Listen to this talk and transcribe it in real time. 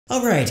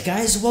Alright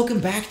guys,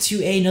 welcome back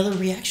to another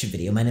reaction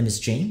video. My name is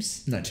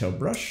James.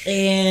 Ninetailedbrush.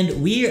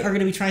 And we are going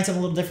to be trying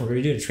something a little different. We're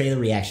going to do a trailer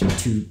reaction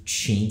to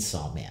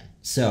Chainsaw Man.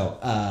 So,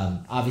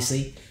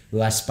 obviously, we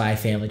watched Spy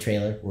Family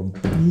trailer. We're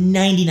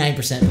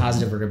 99%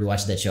 positive we're going to be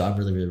watching that show. I'm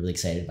really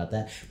excited about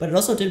that. But it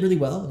also did really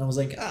well, and I was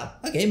like, oh,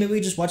 okay, maybe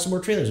we just watch some more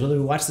trailers. Whether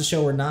we watch the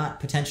show or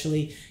not,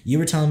 potentially. You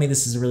were telling me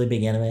this is a really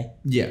big anime.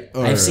 Yeah,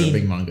 I've seen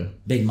big manga.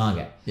 Big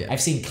manga. Yeah.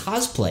 I've seen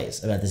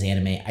cosplays about this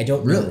anime. I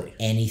don't know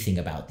anything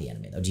about the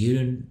anime, though. Do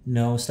you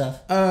know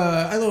stuff?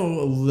 I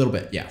know a little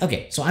bit, yeah.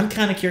 Okay, so I'm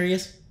kind of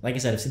curious. Like I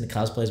said, I've seen the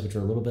cosplays, which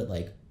are a little bit,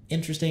 like,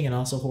 interesting and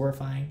also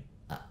horrifying.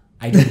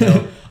 I don't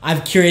know.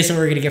 I'm curious what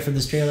we're going to get from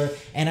this trailer,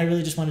 and I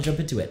really just want to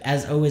jump into it.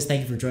 As always, thank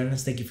you for joining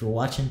us. Thank you for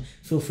watching.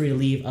 Feel free to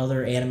leave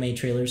other anime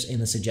trailers in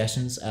the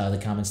suggestions, the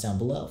comments down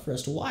below for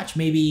us to watch.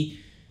 Maybe,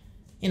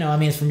 you know, I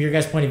mean, from your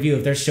guys' point of view,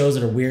 if there's shows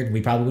that are weird,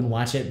 we probably wouldn't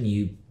watch it, and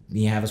you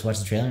have us watch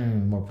the trailer,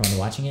 and we're more prone to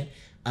watching it.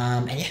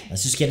 And yeah,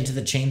 let's just get into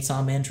the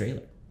Chainsaw Man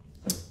trailer.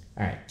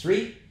 All right,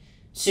 3,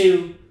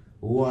 2,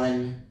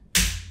 1...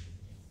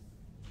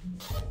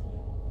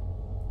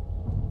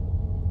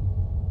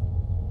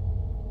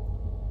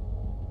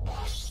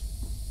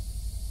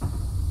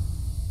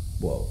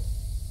 Whoa.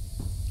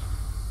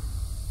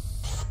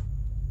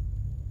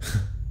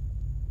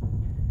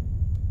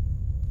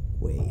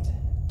 Wait.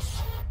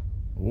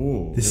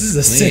 Ooh, this is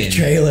a sick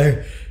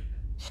trailer.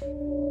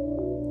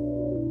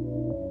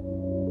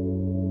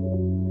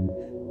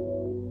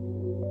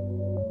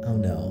 Oh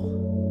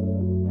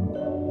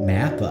no.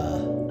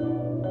 Mappa.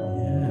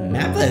 Yeah.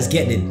 Mappa is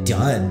getting it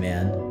done,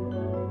 man.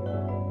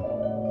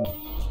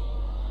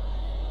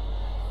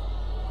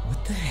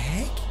 What the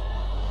heck?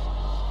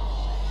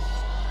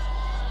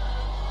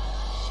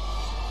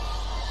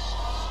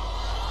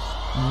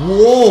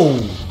 Whoa!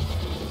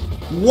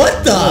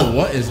 What the? Oh,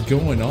 what is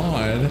going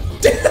on?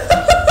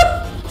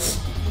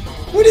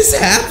 What is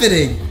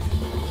happening?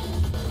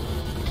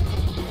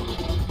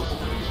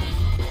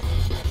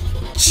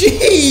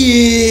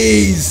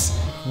 Jeez!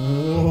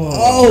 Whoa,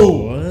 oh!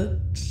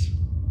 What?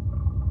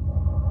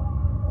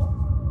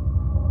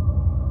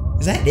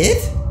 Is that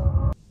it?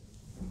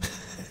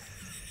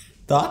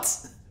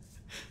 Thoughts?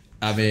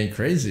 I mean,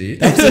 crazy.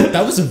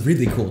 That was a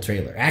really cool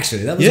trailer.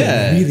 Actually, that was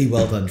a really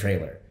well done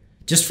trailer.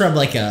 Just from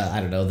like I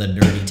don't know, the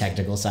nerdy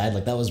technical side,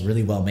 like that was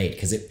really well made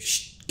because it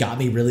got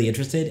me really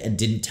interested and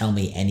didn't tell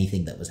me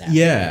anything that was happening.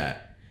 Yeah,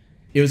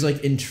 it was like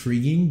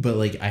intriguing, but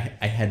like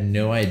I had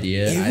no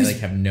idea. I like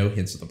have no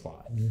hints of the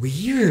plot.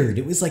 Weird.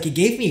 It was like it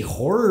gave me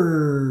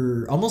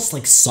horror, almost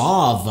like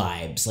Saw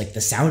vibes, like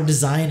the sound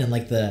design and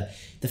like the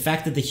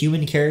fact that the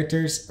human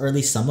characters, or at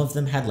least some of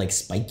them, had like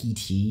spiky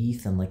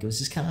teeth, and like it was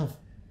just kind of.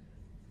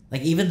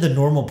 Like, even the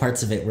normal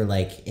parts of it were,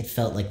 like, it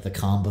felt like the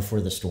calm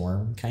before the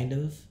storm, kind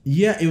of.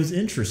 Yeah, it was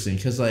interesting,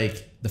 because,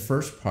 like, the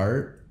first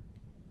part,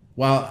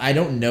 while I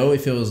don't know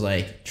if it was,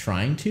 like,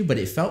 trying to, but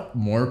it felt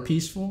more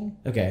peaceful.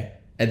 Okay.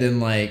 And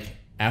then, like,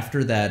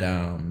 after that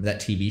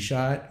that TV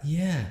shot...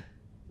 Yeah.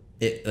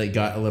 It, like,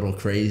 got a little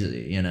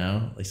crazy, you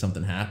know? Like,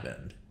 something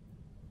happened.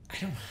 I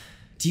don't...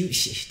 Do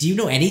you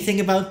know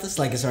anything about this,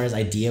 like, as far as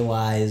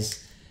idea-wise...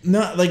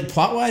 No, like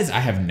plot wise, I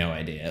have no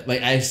idea.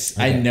 Like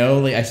I know,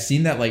 like I've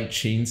seen that like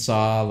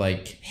chainsaw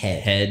like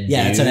head.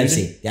 Yeah, dude. that's what I've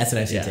seen. That's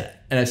what I've seen too.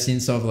 And I've seen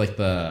some of like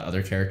the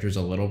other characters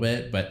a little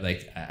bit, but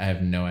like I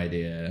have no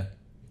idea.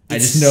 I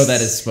just know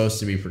that it's supposed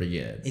to be pretty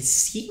good. It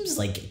seems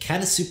like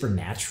kind of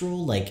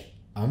supernatural, like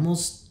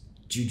almost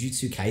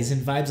Jujutsu Kaisen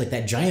vibes. Like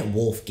that giant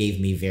wolf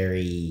gave me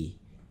very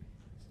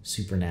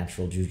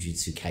supernatural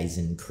Jujutsu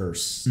Kaisen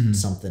curse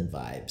something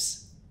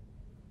vibes.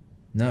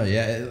 No,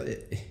 yeah.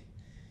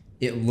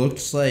 It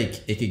looks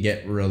like it could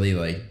get really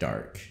like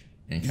dark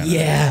and kind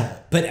of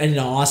but in an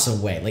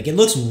awesome way. Like it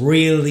looks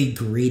really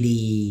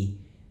gritty.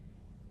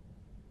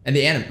 And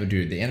the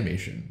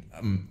animation.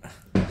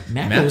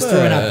 Mappa was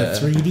throwing out the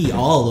 3D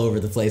all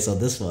over the place on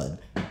this one.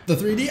 The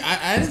 3D,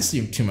 I didn't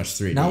see too much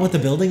 3D. Not with the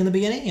building in the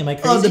beginning. Am I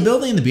crazy? Oh, the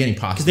building in the beginning,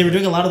 possibly. Because they were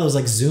doing a lot of those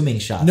like zooming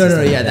shots.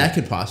 No, yeah, that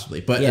could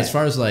possibly. But as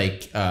far as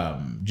like,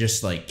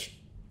 just like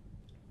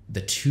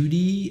the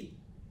 2D.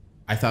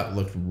 I thought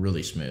looked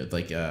really smooth.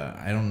 Like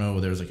I don't know,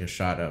 there was like a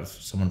shot of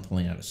someone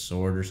pulling out a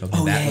sword or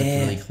something. That looked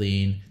really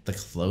clean. The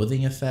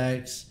clothing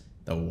effects,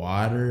 the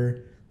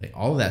water, like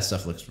all of that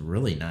stuff looks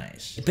really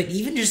nice. But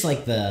even just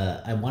like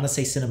I want to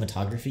say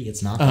cinematography,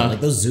 it's not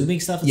like those zooming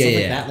stuff and stuff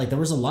like that. Like there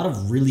was a lot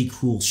of really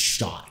cool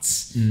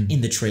shots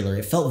in the trailer.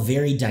 It felt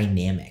very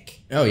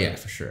dynamic. Oh yeah,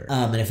 for sure.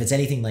 And if it's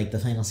anything like the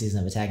final season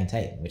of Attack on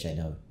Titan, which I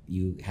know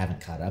you haven't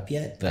caught up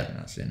yet, but I've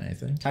not seen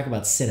anything. Talk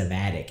about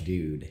cinematic,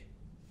 dude.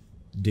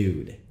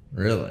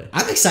 Really?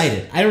 I'm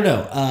excited. I don't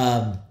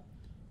know.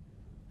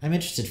 I'm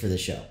interested for this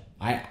show.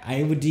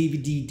 I would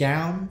DVD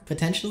down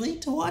potentially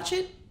to watch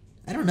it.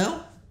 I don't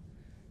know.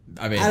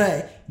 I mean,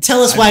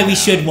 tell us why we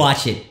should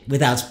watch it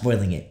without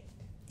spoiling it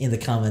in the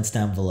comments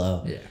down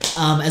below. Yeah.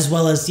 As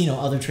well as, you know,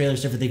 other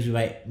trailers, different things we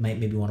might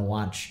maybe want to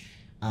watch.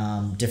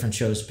 different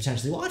shows to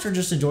potentially watch or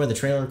just enjoy the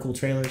trailer, cool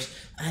trailers.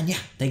 And yeah,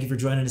 thank you for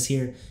joining us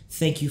here.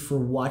 Thank you for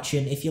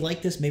watching. If you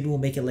like this, maybe we'll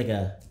make it like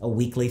a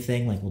weekly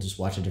thing. Like we'll just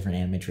watch a different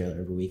anime trailer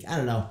every week. I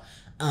don't know.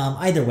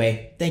 Either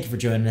way, thank you for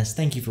joining us.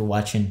 Thank you for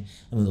watching.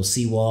 And we will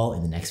see you all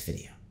in the next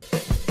video.